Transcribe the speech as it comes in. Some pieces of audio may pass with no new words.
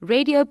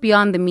Radio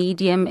beyond the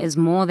medium is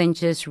more than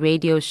just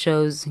radio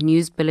shows,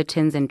 news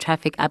bulletins, and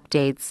traffic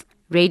updates.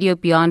 Radio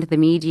beyond the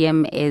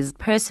medium is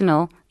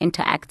personal,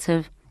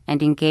 interactive,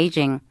 and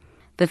engaging.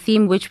 The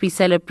theme which we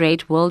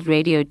celebrate World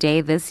Radio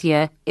Day this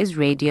year is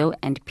radio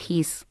and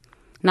peace.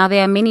 Now,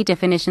 there are many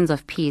definitions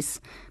of peace,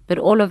 but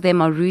all of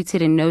them are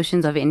rooted in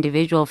notions of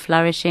individual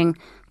flourishing,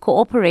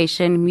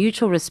 cooperation,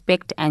 mutual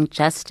respect, and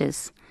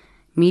justice.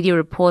 Media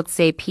reports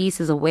say peace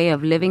is a way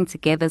of living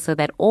together so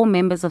that all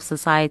members of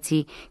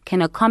society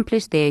can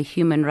accomplish their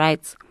human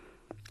rights.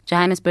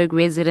 Johannesburg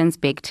residents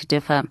beg to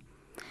differ.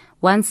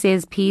 One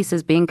says peace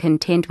is being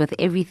content with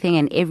everything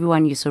and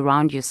everyone you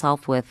surround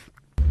yourself with.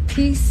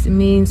 Peace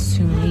means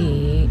to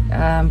me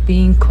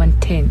being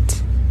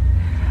content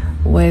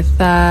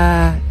with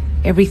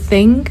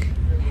everything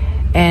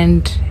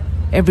and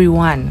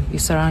everyone you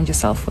surround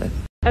yourself with.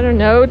 I don't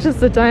know,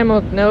 just a time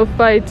of no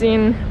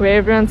fighting, where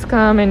everyone's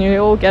calm and you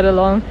all get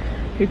along,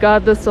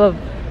 regardless of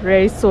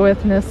race or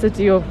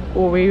ethnicity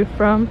or where you're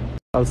from.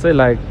 I'll say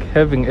like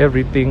having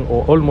everything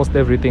or almost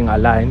everything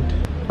aligned,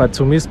 but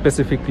to me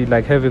specifically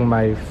like having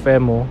my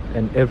family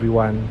and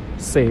everyone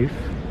safe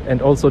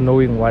and also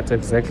knowing what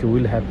exactly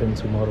will happen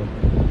tomorrow.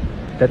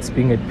 That's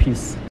being at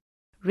peace.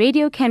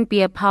 Radio can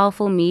be a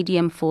powerful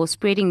medium for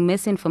spreading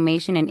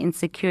misinformation and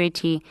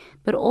insecurity,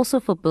 but also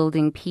for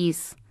building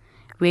peace.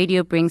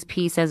 Radio brings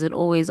peace as it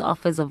always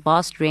offers a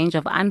vast range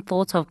of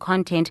unthought of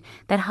content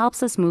that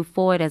helps us move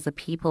forward as a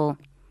people.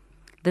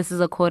 This is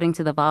according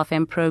to the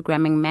VAFM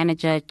programming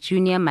manager,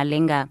 Junior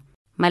Malenga.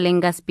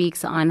 Malenga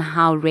speaks on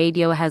how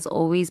radio has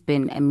always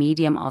been a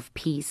medium of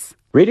peace.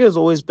 Radio has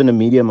always been a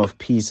medium of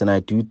peace, and I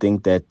do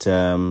think that,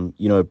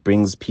 it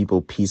brings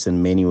people peace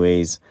in many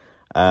ways.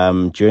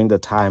 During the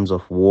times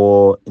of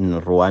war in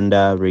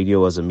Rwanda, radio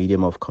was a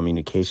medium of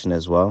communication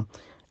as well.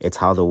 It's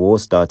how the war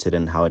started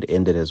and how it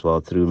ended as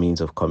well through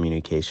means of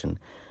communication.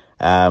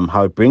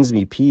 How it brings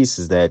me peace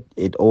is that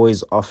it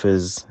always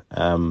offers,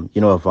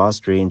 a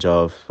vast range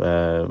of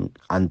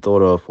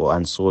unthought of or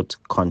unsought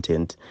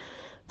content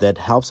that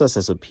helps us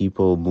as a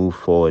people move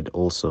forward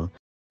also.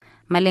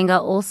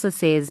 Malenga also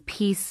says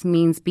peace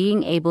means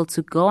being able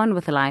to go on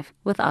with life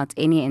without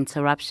any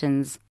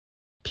interruptions.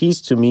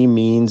 Peace to me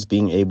means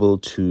being able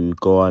to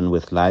go on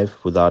with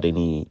life without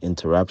any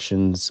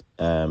interruptions,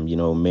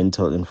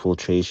 mental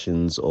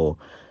infiltrations or,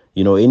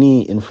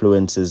 any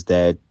influences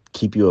that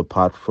keep you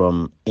apart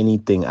from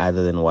anything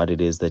other than what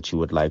it is that you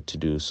would like to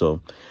do.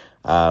 So,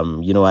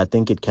 I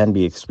think it can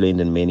be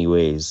explained in many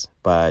ways,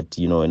 but,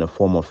 in a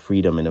form of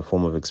freedom, in a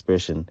form of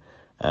expression,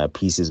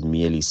 peace is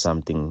merely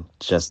something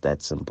just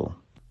that simple.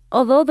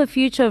 Although the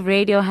future of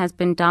radio has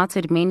been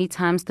doubted many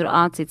times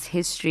throughout its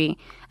history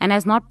and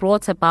has not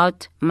brought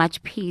about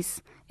much peace,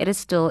 it is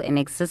still in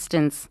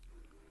existence.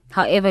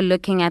 However,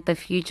 looking at the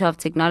future of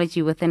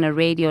technology within a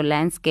radio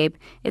landscape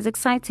is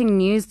exciting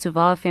news to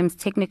VAFM's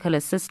technical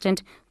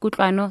assistant,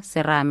 Kutlwano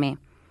Serame.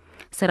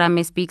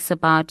 Serame speaks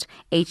about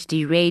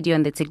HD radio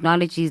and the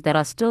technologies that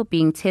are still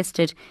being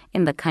tested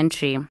in the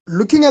country.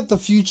 Looking at the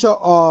future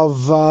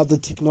of the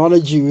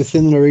technology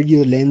within the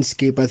radio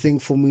landscape, I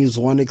think for me is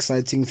one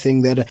exciting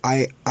thing that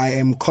I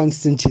am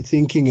constantly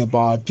thinking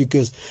about,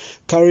 because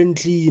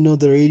currently,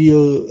 the radio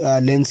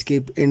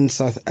landscape in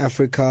South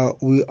Africa,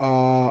 we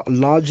are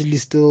largely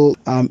still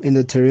in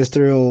the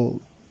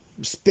terrestrial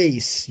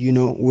space,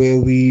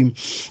 where we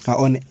are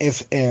on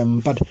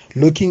FM, but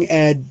looking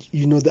at,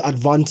 the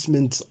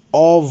advancements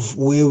of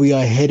where we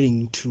are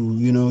heading to,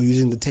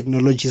 using the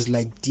technologies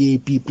like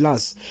DAB+,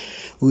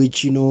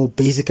 which,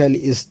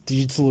 basically is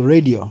digital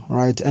radio,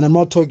 right? And I'm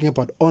not talking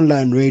about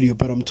online radio,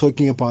 but I'm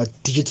talking about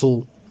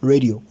digital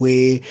radio,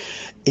 where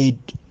it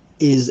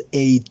is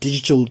a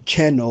digital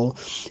channel,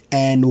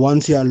 and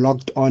once you are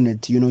logged on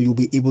it, you'll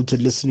be able to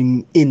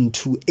listen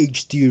into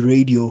HD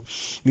radio,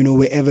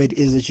 wherever it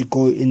is that you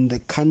go in the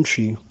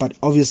country. But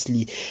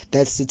obviously,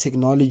 that's the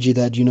technology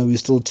that, we're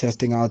still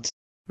testing out.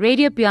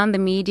 Radio beyond the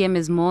medium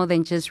is more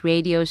than just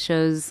radio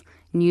shows,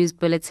 news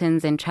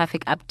bulletins, and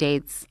traffic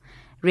updates.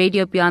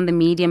 Radio beyond the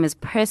medium is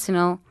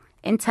personal,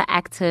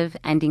 interactive,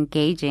 and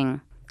engaging.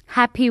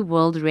 Happy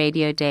World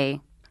Radio Day.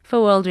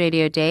 For World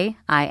Radio Day,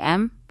 I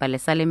am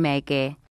Palesa Lemeke.